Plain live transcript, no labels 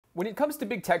When it comes to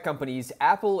big tech companies,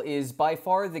 Apple is by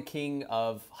far the king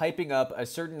of hyping up a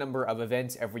certain number of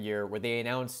events every year where they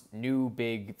announce new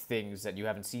big things that you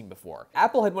haven't seen before.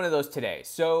 Apple had one of those today.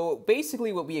 So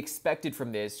basically what we expected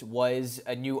from this was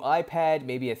a new iPad,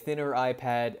 maybe a thinner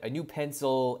iPad, a new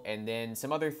pencil, and then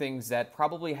some other things that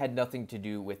probably had nothing to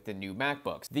do with the new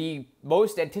MacBooks. The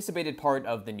most anticipated part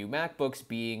of the new MacBooks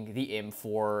being the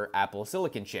M4 Apple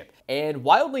Silicon chip. And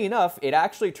wildly enough, it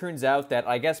actually turns out that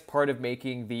I guess part of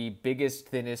making the biggest,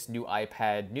 thinnest new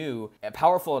iPad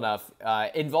powerful enough,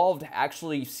 involved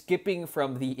actually skipping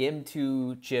from the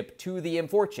M2 chip to the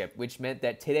M4 chip, which meant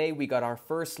that today we got our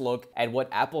first look at what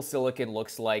Apple Silicon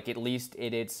looks like, at least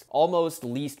in its almost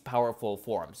least powerful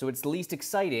form. So it's least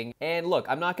exciting. And look,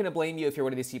 I'm not going to blame you if you're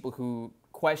one of these people who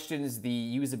questions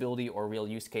the usability or real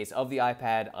use case of the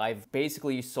iPad. I've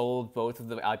basically sold both of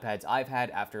the iPads I've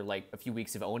had after like a few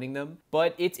weeks of owning them,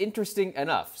 but it's interesting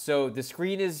enough. So the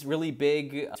screen is really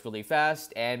big, it's really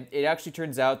fast, and it actually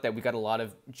turns out that we got a lot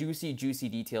of juicy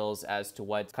details as to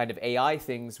what kind of AI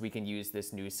things we can use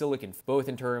this new silicon, both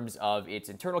in terms of its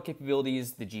internal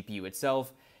capabilities, the GPU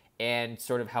itself, and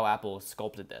sort of how Apple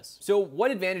sculpted this. So what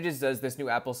advantages does this new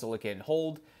Apple Silicon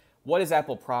hold? What is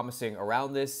Apple promising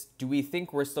around this? Do we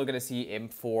think we're still going to see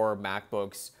M4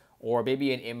 MacBooks or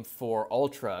maybe an M4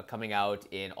 Ultra coming out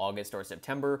in August or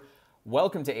September?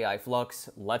 Welcome to AI Flux.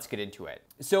 Let's get into it.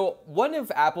 So one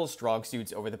of Apple's strong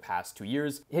suits over the past 2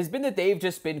 years has been that they've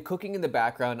just been cooking in the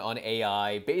background on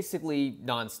AI basically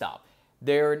nonstop.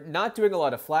 They're not doing a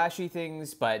lot of flashy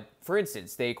things, but for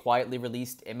instance, they quietly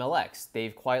released MLX.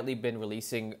 They've quietly been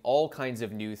releasing all kinds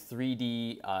of new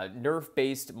 3D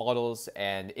nerf-based models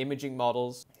and imaging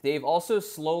models. They've also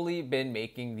slowly been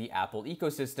making the Apple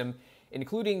ecosystem,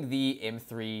 including the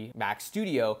M3 Mac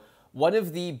Studio, one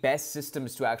of the best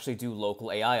systems to actually do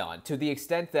local AI on, to the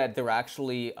extent that there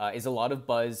actually is a lot of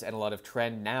buzz and a lot of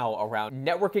trend now around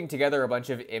networking together a bunch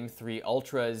of M3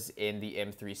 Ultras in the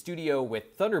M3 Studio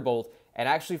with Thunderbolt, and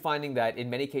actually finding that in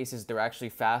many cases they're actually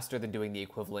faster than doing the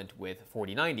equivalent with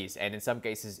 4090s, and in some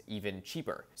cases even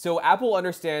cheaper. So Apple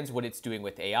understands what it's doing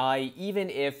with AI, even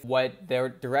if what their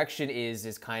direction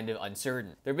is kind of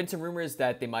uncertain. There have been some rumors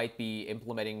that they might be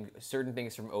implementing certain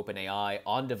things from OpenAI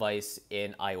on device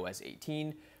in iOS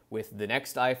 18 with the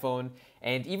next iPhone,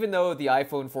 and even though the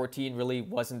iPhone 14 really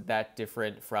wasn't that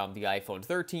different from the iPhone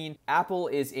 13, Apple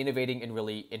is innovating in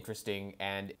really interesting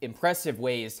and impressive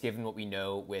ways given what we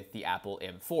know with the Apple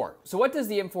M4. So what does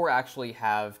the M4 actually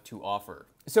have to offer?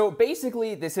 So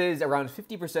basically, this is around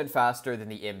 50% faster than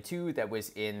the M2 that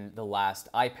was in the last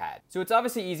iPad. So it's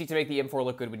obviously easy to make the M4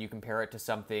 look good when you compare it to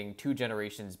something 2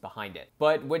 generations behind it.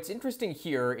 But what's interesting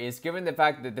here is, given the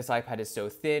fact that this iPad is so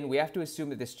thin, we have to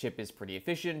assume that this chip is pretty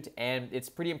efficient, and it's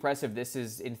pretty impressive. This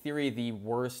is, in theory, the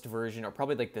worst version, or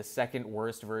probably like the second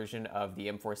worst version of the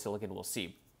M4 Silicon we'll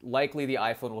see. Likely the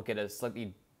iPhone will get a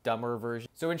slightly dumber version.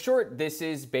 So in short, this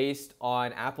is based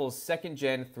on Apple's 2nd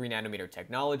gen 3nm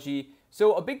technology.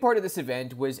 So a big part of this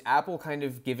event was Apple kind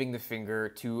of giving the finger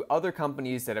to other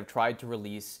companies that have tried to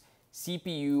release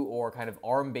CPU or kind of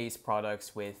ARM-based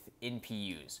products with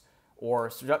NPUs, or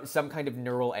some kind of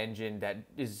neural engine that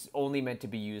is only meant to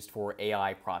be used for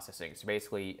AI processing, so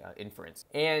basically inference.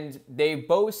 And they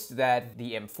boast that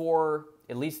the M4,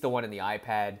 at least the one in the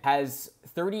iPad, has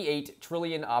 38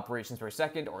 trillion operations per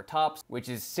second, or TOPS, which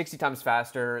is 60 times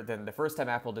faster than the first time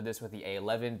Apple did this with the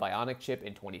A11 Bionic chip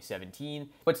in 2017.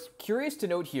 What's curious to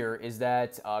note here is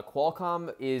that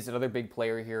Qualcomm is another big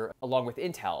player here, along with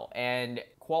Intel, and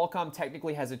Qualcomm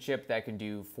technically has a chip that can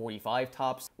do 45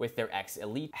 TOPS with their X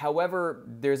Elite. However,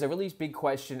 there's a really big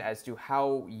question as to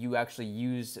how you actually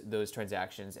use those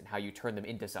transactions and how you turn them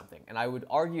into something. And I would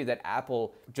argue that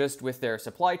Apple, just with their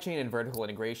supply chain and vertical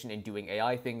integration in doing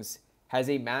AI things, has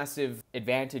a massive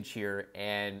advantage here,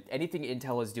 and anything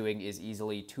Intel is doing is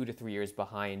easily 2 to 3 years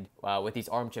behind what these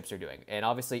ARM chips are doing. And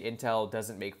obviously Intel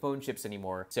doesn't make phone chips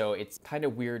anymore, so it's kind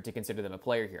of weird to consider them a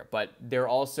player here. But they're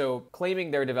also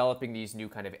claiming they're developing these new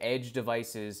kind of edge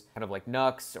devices, kind of like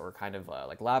NUCs or kind of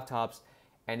like laptops,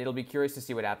 and it'll be curious to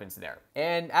see what happens there.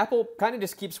 And Apple kind of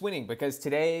just keeps winning, because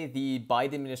today the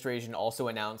Biden administration also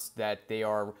announced that they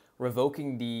are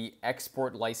revoking the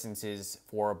export licenses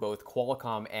for both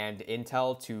Qualcomm and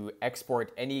Intel to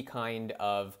export any kind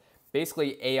of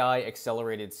basically AI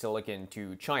accelerated silicon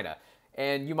to China.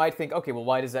 And you might think, okay, well,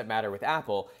 why does that matter with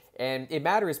Apple? And it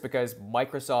matters because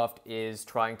Microsoft is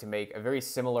trying to make a very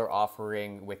similar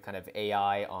offering with kind of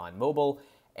AI on mobile,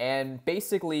 and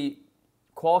basically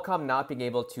Qualcomm not being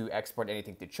able to export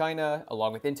anything to China,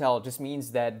 along with Intel, just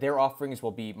means that their offerings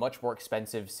will be much more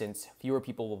expensive, since fewer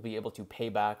people will be able to pay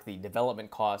back the development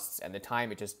costs and the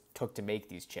time it just took to make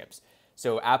these chips.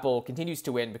 So Apple continues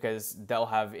to win because they'll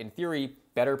have, in theory,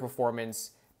 better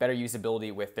performance, better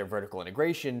usability with their vertical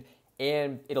integration,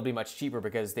 and it'll be much cheaper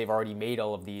because they've already made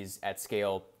all of these at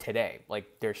scale today.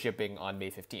 Like, they're shipping on May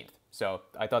 15th. So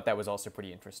I thought that was also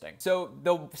pretty interesting. So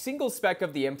the single spec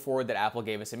of the M4 that Apple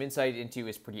gave us some insight into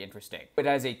is pretty interesting. It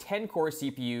has a 10-core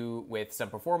CPU with some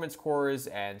performance cores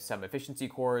and some efficiency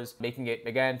cores, making it,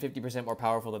 again, 50% more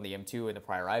powerful than the M2 and the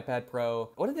prior iPad Pro.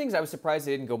 One of the things I was surprised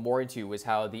they didn't go more into was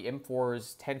how the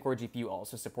M4's 10-core GPU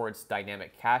also supports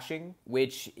dynamic caching,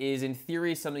 which is, in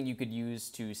theory, something you could use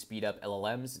to speed up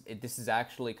LLMs. This is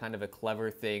actually kind of a clever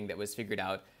thing that was figured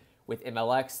out with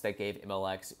MLX that gave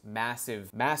MLX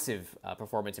massive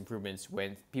performance improvements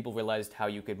when people realized how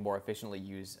you could more efficiently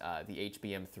use the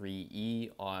HBM3E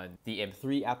on the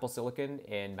M3 Apple Silicon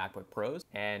in MacBook Pros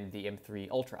and the M3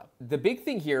 Ultra. The big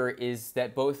thing here is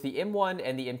that both the M1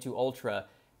 and the M2 Ultra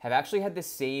have actually had the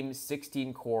same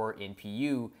 16-core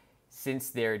NPU since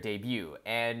their debut,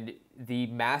 and the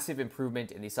massive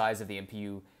improvement in the size of the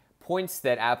NPU points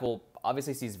that Apple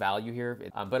obviously sees value here,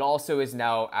 but also is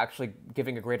now actually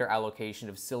giving a greater allocation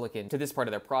of silicon to this part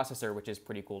of their processor, which is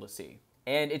pretty cool to see.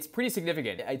 And it's pretty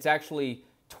significant. It's actually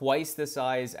twice the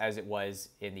size as it was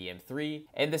in the M3.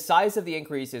 And the size of the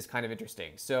increase is kind of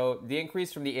interesting. So the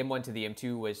increase from the M1 to the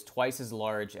M2 was twice as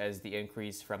large as the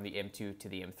increase from the M2 to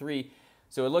the M3.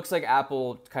 So it looks like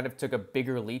Apple kind of took a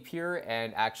bigger leap here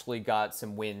and actually got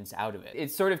some wins out of it.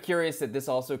 It's sort of curious that this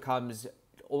also comes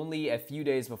only a few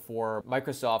days before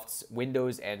Microsoft's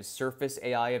Windows and Surface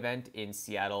AI event in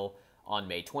Seattle on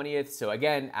May 20th. So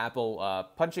again, Apple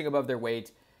punching above their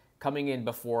weight, coming in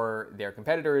before their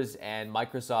competitors, and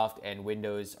Microsoft and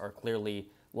Windows are clearly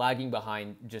lagging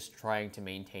behind, just trying to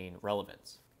maintain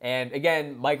relevance. And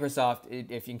again, Microsoft,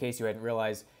 if in case you hadn't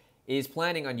realized, is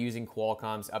planning on using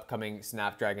Qualcomm's upcoming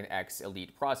Snapdragon X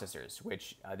Elite processors,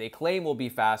 which they claim will be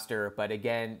faster, but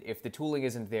again, if the tooling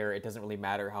isn't there, it doesn't really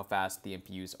matter how fast the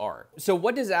NPUs are. So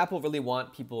what does Apple really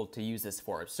want people to use this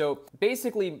for? So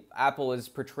basically, Apple is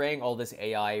portraying all this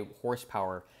AI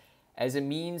horsepower as a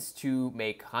means to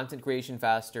make content creation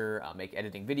faster, make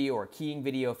editing video or keying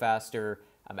video faster,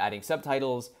 adding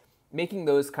subtitles, making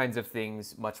those kinds of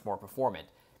things much more performant.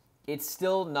 It's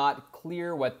still not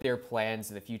clear what their plans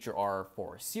in the future are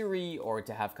for Siri or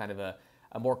to have kind of a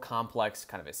more complex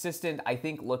kind of assistant. I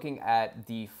think looking at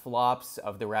the flops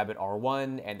of the Rabbit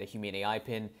R1 and the Humane AI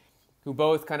pin, who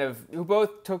both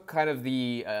took kind of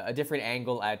a different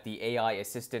angle at the AI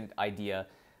assistant idea,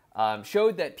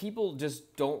 showed that people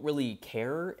just don't really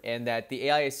care, and that the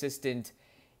AI assistant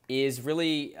is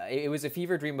really, it was a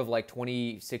fever dream of like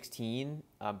 2016,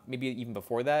 maybe even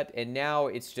before that, and now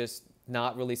it's just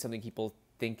not really something people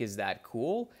think is that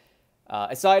cool.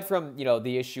 Aside from,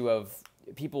 the issue of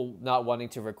people not wanting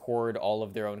to record all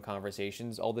of their own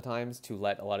conversations all the times to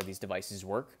let a lot of these devices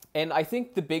work. And I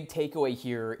think the big takeaway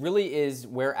here really is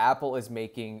where Apple is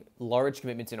making large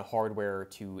commitments in hardware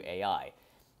to AI.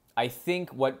 I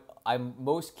think what I'm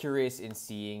most curious in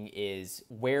seeing is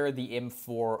where the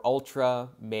M4 Ultra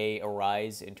may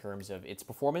arise in terms of its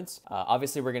performance.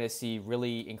 Obviously, we're going to see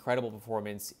really incredible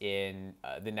performance in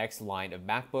the next line of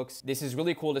MacBooks. This is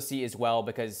really cool to see as well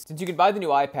because since you can buy the new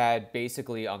iPad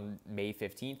basically on May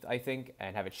 15th, I think,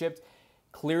 and have it shipped,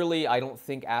 clearly I don't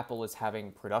think Apple is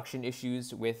having production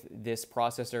issues with this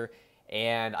processor.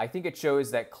 And I think it shows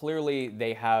that clearly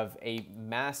they have a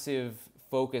massive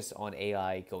focus on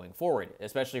AI going forward,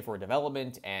 especially for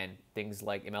development and things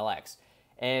like MLX.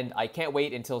 And I can't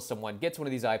wait until someone gets one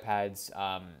of these iPads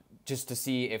just to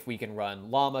see if we can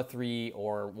run Llama 3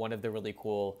 or one of the really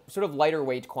cool sort of lighter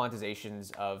weight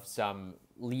quantizations of some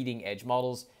leading edge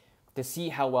models to see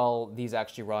how well these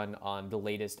actually run on the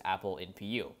latest Apple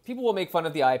NPU. People will make fun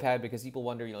of the iPad because people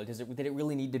wonder, did it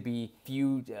really need to be a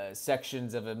few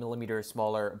sections of a millimeter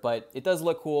smaller? But it does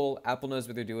look cool. Apple knows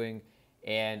what they're doing.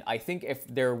 And I think if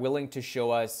they're willing to show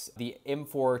us the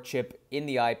M4 chip in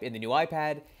the new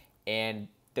iPad and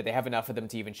that they have enough of them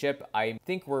to even ship, I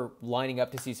think we're lining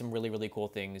up to see some really, really cool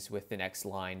things with the next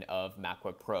line of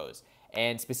MacBook Pros.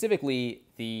 And specifically,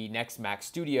 the next Mac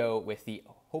Studio with the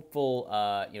hopeful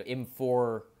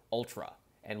M4 Ultra.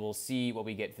 And we'll see what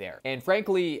we get there. And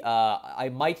frankly, I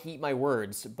might eat my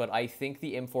words, but I think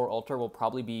the M4 Ultra will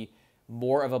probably be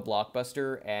more of a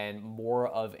blockbuster and more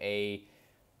of a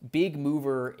big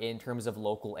mover in terms of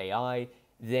local AI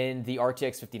than the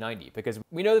RTX 5090, because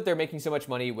we know that they're making so much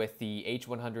money with the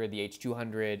H100, the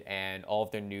H200, and all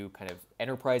of their new kind of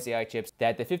enterprise AI chips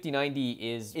that the 5090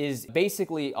 is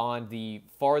basically on the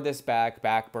farthest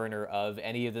back burner of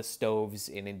any of the stoves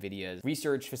in NVIDIA's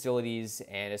research facilities,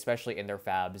 and especially in their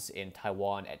fabs in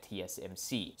Taiwan at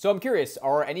TSMC. So I'm curious,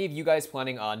 are any of you guys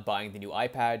planning on buying the new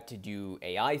iPad to do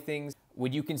AI things?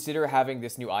 Would you consider having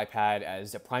this new iPad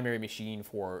as a primary machine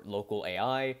for local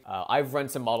AI? I've run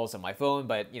some models on my phone,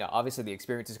 but obviously the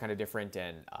experience is kind of different,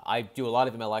 and I do a lot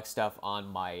of MLX stuff on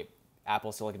my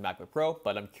Apple Silicon MacBook Pro,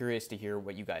 but I'm curious to hear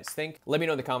what you guys think. Let me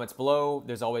know in the comments below.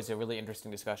 There's always a really interesting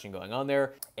discussion going on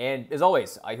there. And as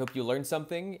always, I hope you learned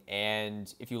something,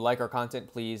 and if you like our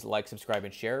content, please like, subscribe,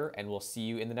 and share, and we'll see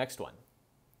you in the next one.